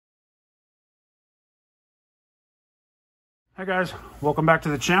Hi guys, welcome back to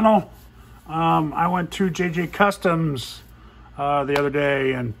the channel. I went to JJ Customs the other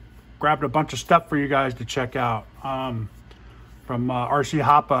day and grabbed a bunch of stuff for you guys to check out. From RC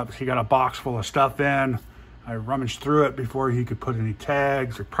Hop-Ups, he got a box full of stuff in. I rummaged through it before he could put any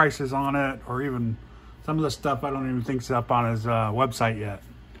tags or prices on it, or even some of the stuff I don't even think's up on his website yet.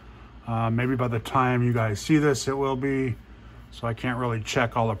 Maybe by the time you guys see this, it will be, so I can't really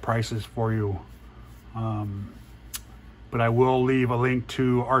check all the prices for you. But I will leave a link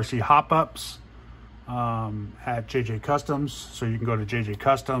to RC Hop-Ups at JJ Customs. So you can go to JJ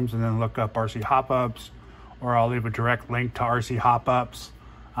Customs and then look up RC Hop-Ups, or I'll leave a direct link to RC Hop-Ups.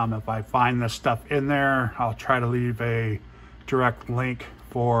 If I find this stuff in there, I'll try to leave a direct link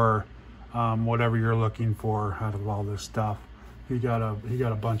for whatever you're looking for out of all this stuff. He got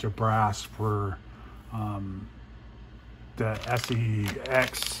a bunch of brass for the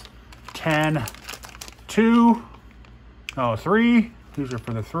SEX 10 2. Oh, 3. These are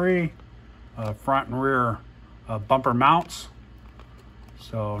for the 3 front and rear bumper mounts.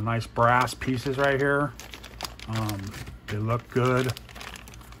 So nice brass pieces right here. They look good.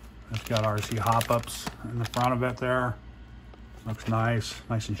 It's got RC Hop-Ups in the front of it there. Looks nice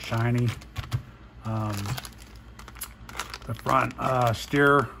and shiny. The front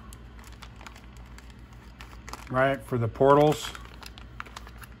steer, right, for the portals,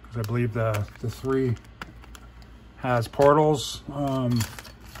 because I believe the 3 has portals.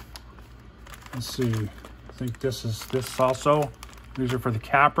 Let's see, I think this also. These are for the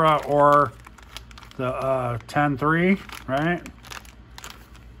Capra or the 10-3, right?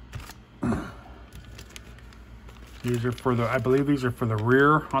 These are for the, I believe these are for the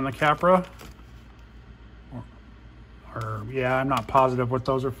rear on the Capra. Or yeah, I'm not positive what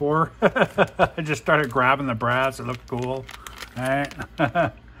those are for. I just started grabbing the brass, it looked cool. All right.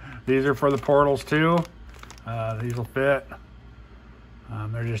 These are for the portals too. These will fit.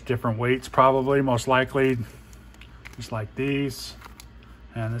 They're just different weights probably, most likely, just like these.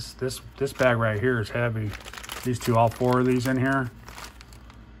 And this bag right here is heavy. These two, all 4 of these in here.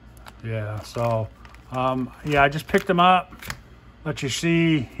 Yeah, so yeah, I just picked them up, let you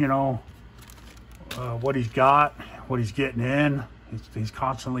see, you know, what he's got, what he's getting in. He's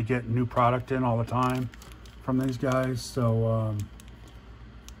constantly getting new product in all the time from these guys. So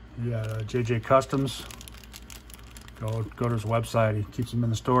yeah, JJ Customs. Go to his website. He keeps them in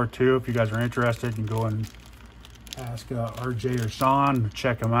the store too. If you guys are interested, you can go and ask RJ or Sean to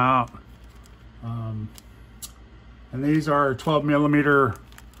check them out. And these are 12mm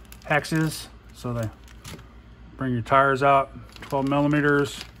hexes, so they bring your tires out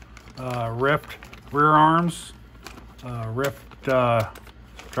 12mm. Ripped rear arms, ripped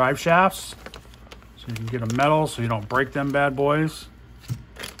drive shafts, so you can get them metal so you don't break them bad boys.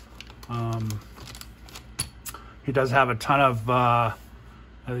 He does have a ton of, I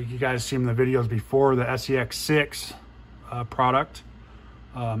think you guys seen the videos before, the SEX 6 product.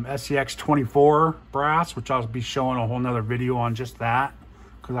 SEX 24 brass, which I'll be showing a whole nother video on just that,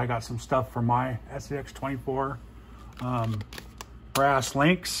 because I got some stuff for my SEX 24. Brass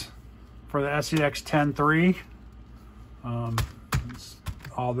links for the SEX 10-3.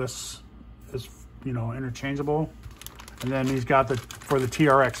 All this is, you know, interchangeable. And then he's got for the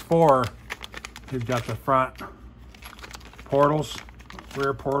TRX 4, he's got the front portals,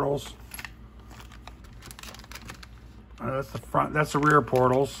 rear portals. That's the front, that's the rear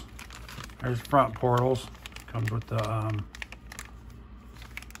portals. There's front portals. Comes with the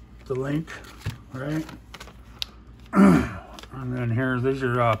link, right? And then here, these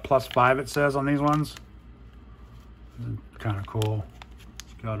are +5, it says on these ones. Kind of cool.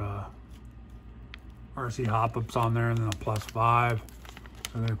 It's got RC Hop-Ups on there and then a +5.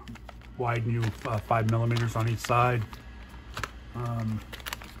 So they widen you 5mm on each side.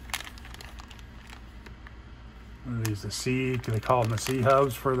 These the C, they call them the C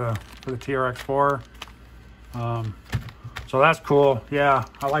hubs for the TRX 4. So that's cool. Yeah,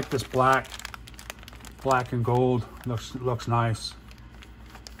 I like this black and gold. Looks nice.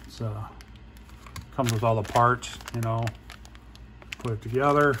 It's comes with all the parts, you know. Put it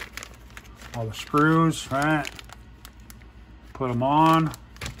together. All the screws, right? Put them on.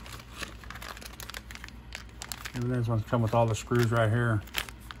 Even these ones come with all the screws right here.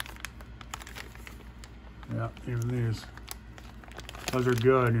 Yeah, even these. Those are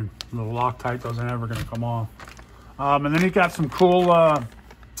good. And the Loctite, those are never going to come off. And then he's got some cool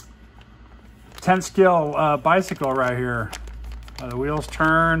 10 scale bicycle right here. The wheels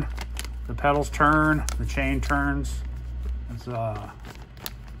turn, the pedals turn, the chain turns. It's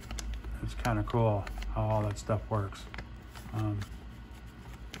kind of cool how all that stuff works.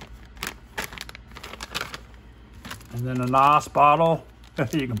 And then a NOS bottle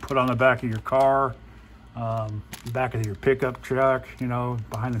you can put on the back of your car, back of your pickup truck, you know,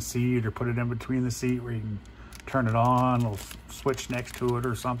 behind the seat, or put it in between the seat where you can turn it on, a little switch next to it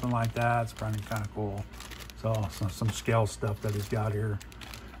or something like that. It's probably kind of cool. So some scale stuff that he's got here.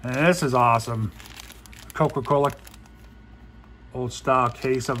 And this is awesome. Coca-Cola old style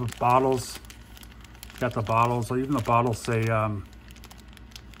case of bottles. Got the bottles, so even the bottles say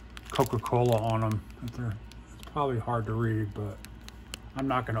Coca-Cola on them. It's probably hard to read, but I'm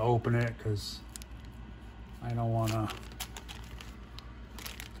not going to open it because I don't want to.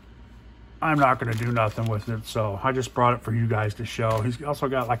 I'm not going to do nothing with it, so I just brought it for you guys to show. He's also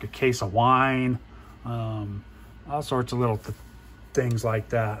got like a case of wine, all sorts of little things like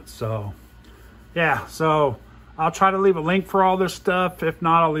that. So yeah, so I'll try to leave a link for all this stuff. If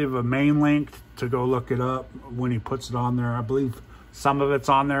not, I'll leave a main link to go look it up when he puts it on there. I believe some of it's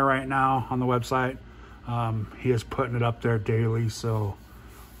on there right now on the website. He is putting it up there daily, so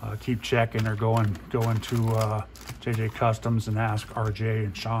keep checking, or going to JJ Customs and ask RJ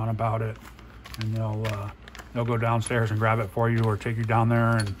and Sean about it, and they'll go downstairs and grab it for you, or take you down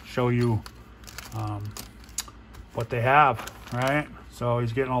there and show you what they have, right? So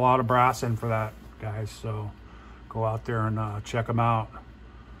he's getting a lot of brass in for that, guys, so go out there and check them out.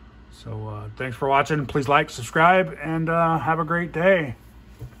 So thanks for watching. Please like, subscribe, and have a great day.